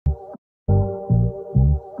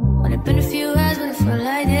Been a few hours, but it felt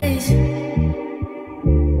like days.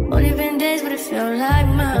 Only been days, but it felt like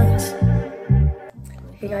months.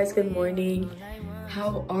 Hey guys, good morning.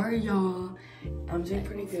 How are y'all? I'm doing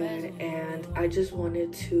pretty good, and I just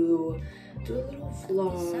wanted to do a little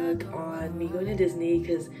vlog on me going to Disney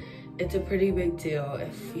because it's a pretty big deal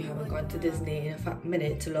if you haven't gone to Disney in a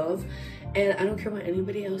minute to love. And I don't care what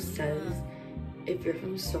anybody else says. If you're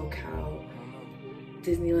from SoCal,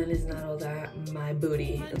 Disneyland is not all that my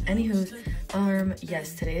booty. Anywho's,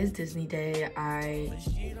 yes, today is Disney Day. I'm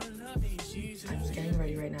just getting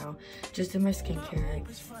ready right now. Just did my skincare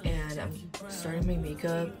and I'm starting my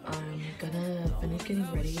makeup. I'm gonna finish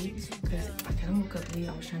getting ready because I kind of woke up late.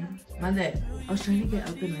 I was trying to get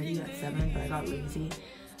up and ready at 7, but I got lazy.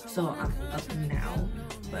 So I'm up now.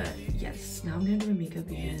 But yes, now I'm gonna do my makeup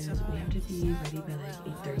because we have to be ready by like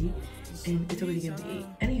 8:30 and it's already gonna be 8.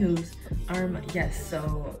 Anywho's, yes,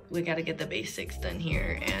 so we gotta get the basics done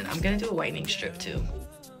here, and I'm gonna do a whitening strip too.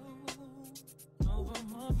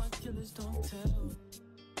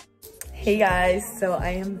 Hey guys, so I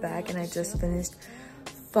am back and I just finished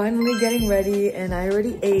finally getting ready, and I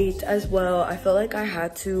already ate as well. I felt like I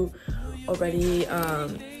had to already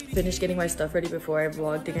finish getting my stuff ready before I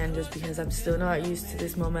vlogged again, just because I'm still not used to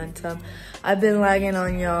this momentum. I've been lagging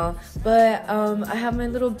on y'all, but I have my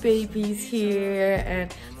little babies here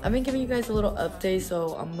and I've been giving you guys a little update,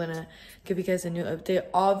 so I'm gonna give you guys a new update.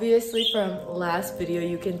 Obviously from last video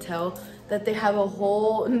you can tell that they have a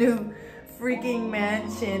whole new freaking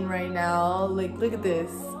mansion right now. Like, look at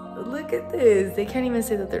this, they can't even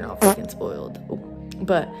say that they're not freaking spoiled.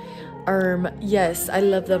 But yes, I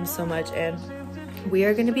love them so much, and we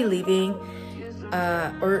are gonna be leaving,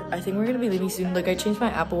 or I think we're gonna be leaving soon. Like, I changed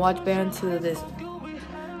my Apple Watch band to this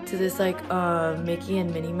like Mickey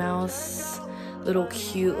and Minnie Mouse little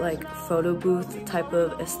cute like photo booth type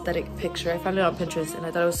of aesthetic picture. I found it on Pinterest and I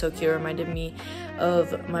thought it was so cute. It reminded me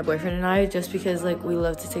of my boyfriend and I, just because like we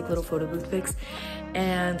love to take little photo booth pics.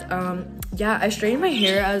 And yeah, I straightened my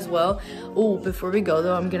hair as well. Oh, before we go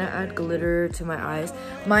though, I'm gonna add glitter to my eyes.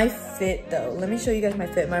 My fit though, let me show you guys my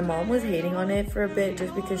fit. My mom was hating on it for a bit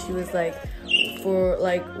just because she was like,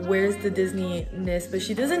 where's the Disney-ness? But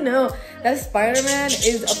she doesn't know that Spider-Man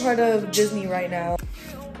is a part of Disney right now.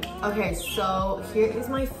 Okay, so here is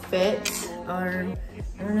my fit. I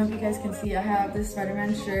don't know if you guys can see, I have this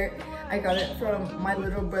Spider-Man shirt. I got it from my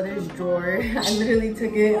little brother's drawer. I literally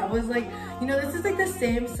took it. I was like, you know, this is like the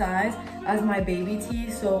same size as my baby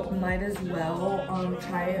tee, so might as well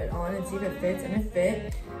try it on and see if it fits, and it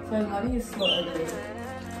fit. So I'm letting it so ugly.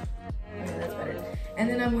 Okay, that's better. And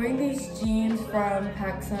then I'm wearing these jeans from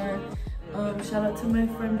PacSun. Shout out to my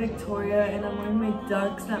friend Victoria, and I'm wearing my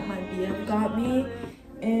ducks that my BF got me.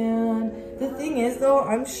 And the thing is though,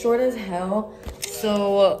 I'm short as hell,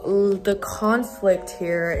 so the conflict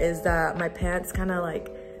here is that my pants kind of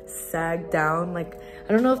like sag down. Like,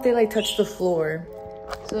 I don't know if they like touch the floor.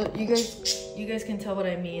 So you guys can tell what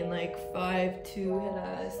I mean, like 5'2" head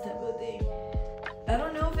ass type of thing. I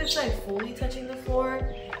don't know if it's like fully touching the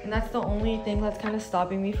floor, and that's the only thing that's kind of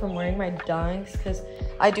stopping me from wearing my dunks, because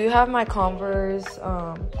I do have my Converse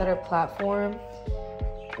that are platform,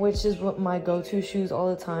 which is what my go-to shoes all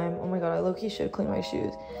the time. Oh my god, I low-key should clean my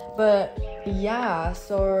shoes. But yeah,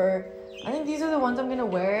 so I think these are the ones I'm gonna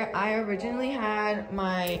wear. I originally had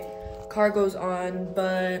my cargos on,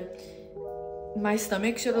 but my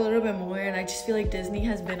stomach showed a little bit more, and I just feel like Disney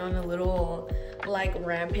has been on a little like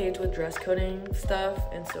rampage with dress coding stuff,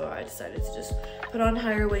 and so I decided to just put on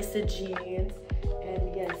higher waisted jeans.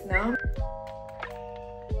 And yes, now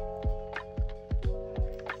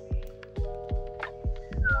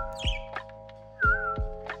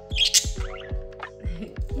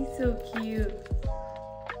he's so cute.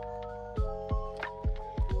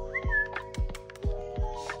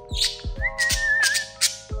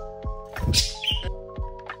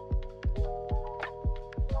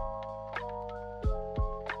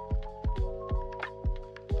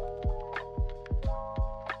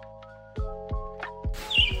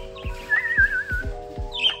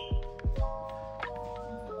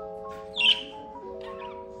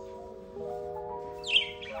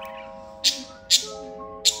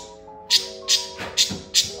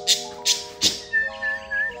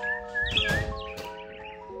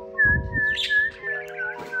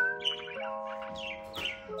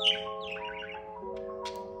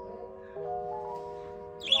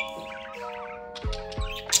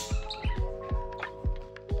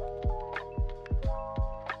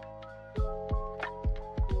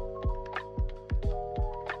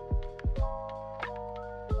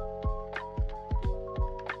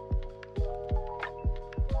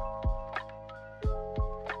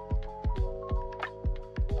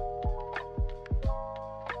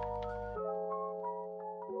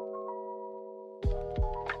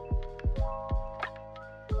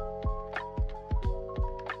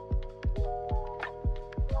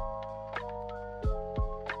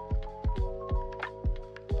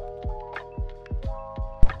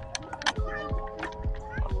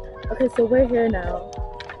 Okay, so we're here now,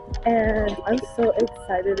 and I'm so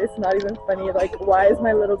excited. It's not even funny. Like, why is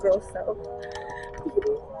my little girl self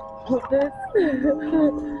with this?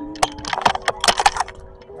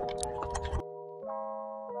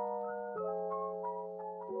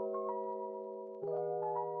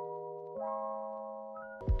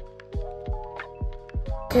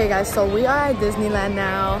 Okay guys, so we are at Disneyland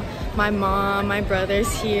now. My mom, my brother's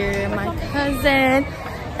here, my cousin,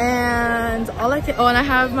 and and I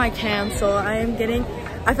have my cam, so I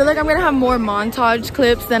feel like I'm gonna have more montage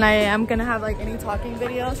clips than I am gonna have like any talking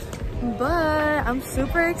videos. But I'm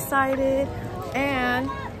super excited, and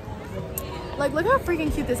like look how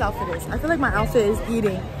freaking cute this outfit is. I feel like my outfit is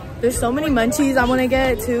eating. There's so many munchies I wanna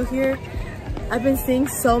get too here. I've been seeing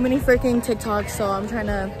so many freaking TikToks, so I'm trying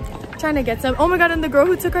to get some. Oh my god, and the girl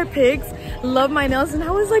who took our pics loved my nails, and I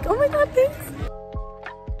was like, oh my god, thanks.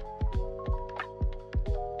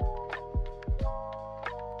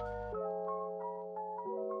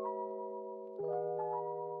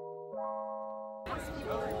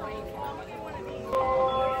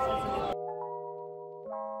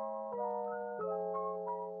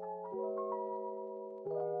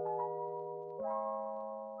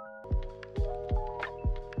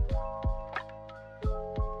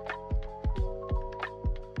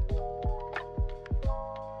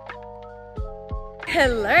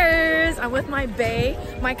 Hello, I'm with my bae,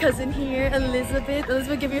 my cousin here, Elizabeth.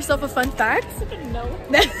 Elizabeth, give yourself a fun fact. No.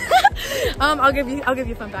 I'll give you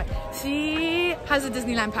a fun fact. She has a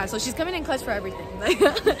Disneyland pass, so she's coming in clutch for everything. Like,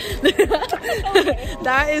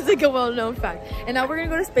 that is like a well-known fact. And now we're gonna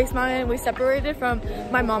go to Space Mountain. We separated from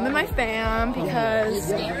my mom and my fam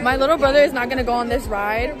because my little brother is not gonna go on this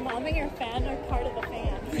ride. Your mom and your fam are part of the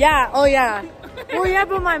fam. Yeah. Oh yeah. Well, yeah,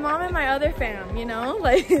 but my mom and my other fam, you know,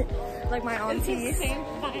 like my aunties.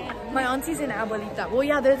 My aunties and abuelita. Well,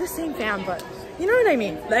 yeah, they're the same fam, but you know what I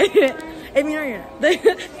mean. Like, I mean, you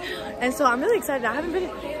know. And so I'm really excited. I haven't been.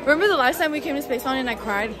 Remember the last time we came to Space Mountain and I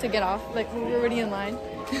cried to get off? Like we were already in line.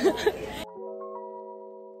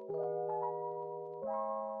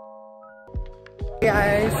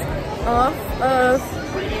 Guys,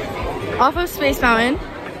 off of Space Mountain,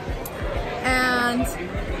 and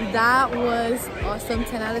that was awesome.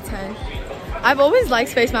 10 out of 10. I've always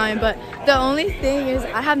liked Space Mountain, but the only thing is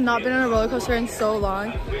I have not been on a roller coaster in so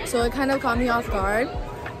long, so it kind of caught me off guard.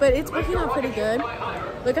 But it's working out pretty good.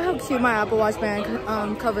 Look at how cute my Apple Watch band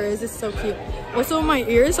cover is. It's so cute. Also, my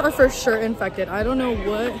ears are for sure infected. I don't know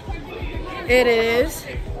what it is,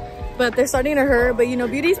 but they're starting to hurt. But you know,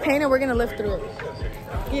 beauty's pain, and we're gonna live through it.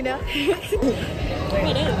 You know?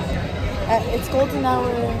 What is? It's golden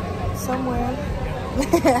hour somewhere.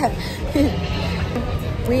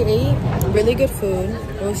 We ate really good food.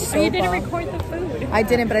 It was so You didn't bomb. record the food. I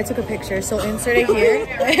didn't, but I took a picture, so insert it here.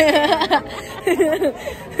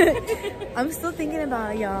 I'm still thinking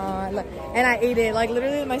about y'all, like, and I ate it. Like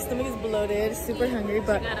literally, my stomach is bloated, super hungry,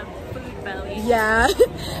 but Got a food belly. yeah.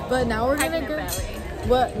 But now we're gonna go. Belly.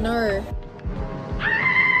 What? Nerd.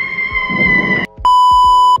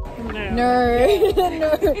 No. Nerd.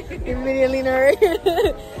 Nerd. Immediately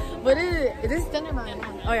nerd. What is it? This is Thunder Mountain.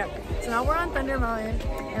 Oh yeah. So now we're on Thunder Mountain,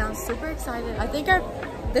 and I'm super excited. I think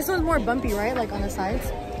this one's more bumpy, right? Like on the sides.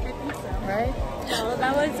 I think so. Right? No,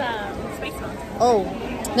 that was Space Mountain. Oh,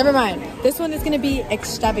 never mind. This one is gonna be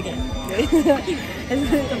extravagant. We're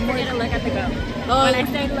gonna look at the go. Oh, When I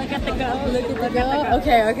say look at the go, look at the go.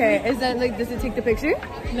 Okay, okay. Is that like, does it take the picture?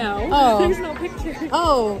 No. Oh. There's no picture.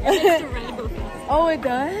 Oh. It's a red. Oh, it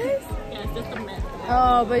does? Yeah, it's just a myth.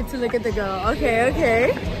 Oh, but to look at the go. Okay,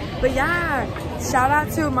 okay. But yeah, shout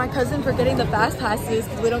out to my cousin for getting the fast passes.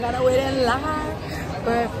 We don't gotta wait in line.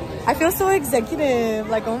 But I feel so executive.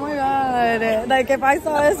 Like, oh my god. Like, if I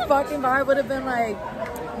saw this fucking bar, I would have been like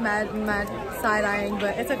mad side-eyeing.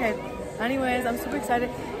 But it's okay. Anyways, I'm super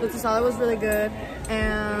excited. The salad was really good,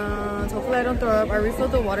 and hopefully I don't throw up. I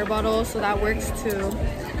refilled the water bottle, so that works too.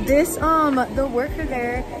 This the worker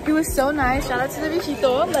there, he was so nice. Shout out to the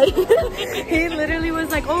viejito. Like, he literally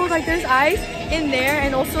was like, oh, like there's ice in there,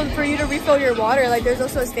 and also for you to refill your water, like there's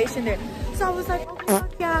also a station there. So I was like, oh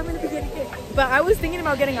fuck yeah, I'm gonna be getting it. But I was thinking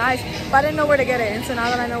about getting ice, but I didn't know where to get it, and so now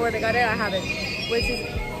that I know where to get it, I have it, which is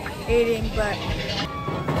aiding. But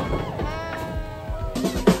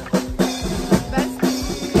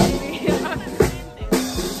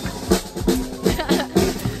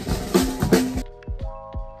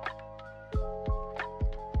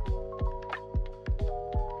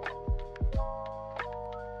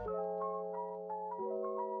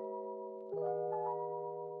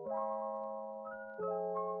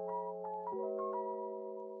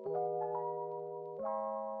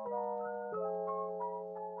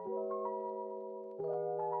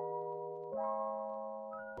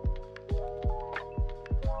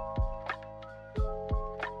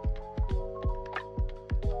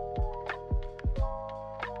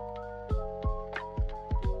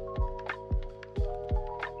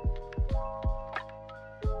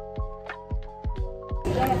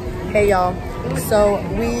Hey y'all, so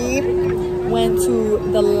we went to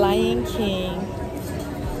the Lion King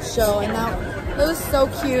show and now it was so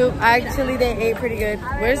cute. Actually, they ate pretty good.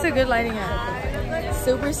 Where's the good lighting at?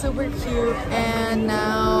 Super cute. And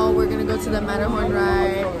now we're gonna go to the Matterhorn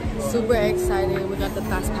ride. Super excited. We got the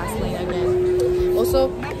fast pass lane again. Also,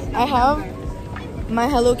 I have my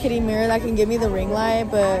Hello Kitty mirror that can give me the ring light,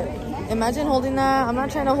 but imagine holding that. I'm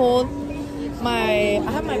not trying to hold I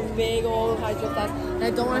have my big old hydro flask and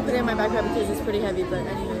I don't want to put it in my backpack because it's pretty heavy, but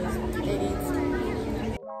anyways, it eats.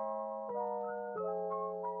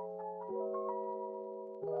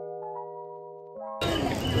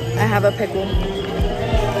 I have a pickle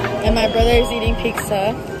and my brother is eating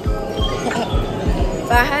pizza.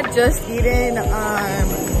 But I had just eaten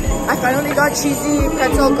I finally got cheesy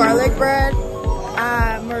pretzel garlic bread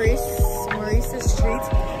at Maurice's Treats.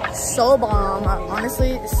 So bomb.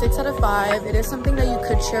 Honestly, 6 out of 5. It is something that you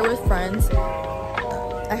could share with friends.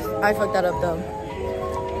 I fucked that up though.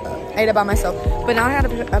 I ate it by myself, but now I had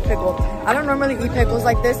a pickle. I don't normally eat pickles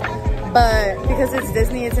like this, but because it's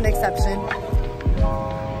Disney, it's an exception.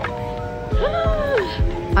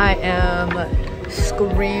 I am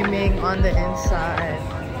screaming on the inside.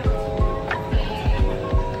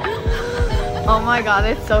 Oh my god,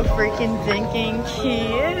 it's so freaking dinking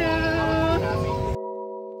cute.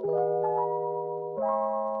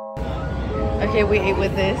 Okay, we ate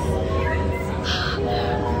with this.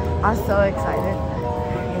 I'm so excited.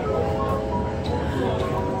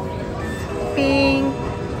 Bing!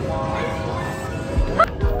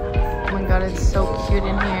 Oh my god, it's so cute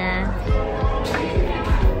in here.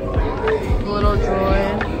 Little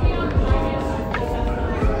droid.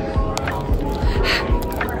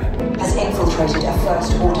 Has infiltrated a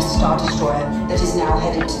first-order Star Destroyer that is now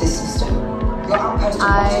headed to this system. Your outpost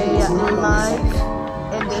is no longer safe.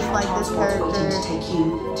 And dislike this character, to take you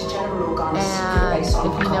to General Organa's and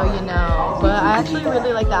if you know, you know. But I actually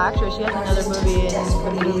really like the actress. She has another movie,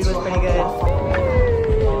 and the movie was pretty good.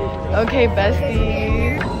 Okay,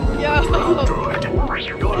 bestie. Yo! Droid,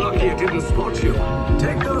 you're lucky it didn't spot you.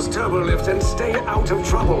 Take those turbo lifts and stay out of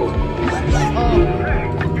trouble.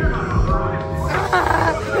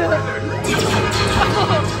 Oh.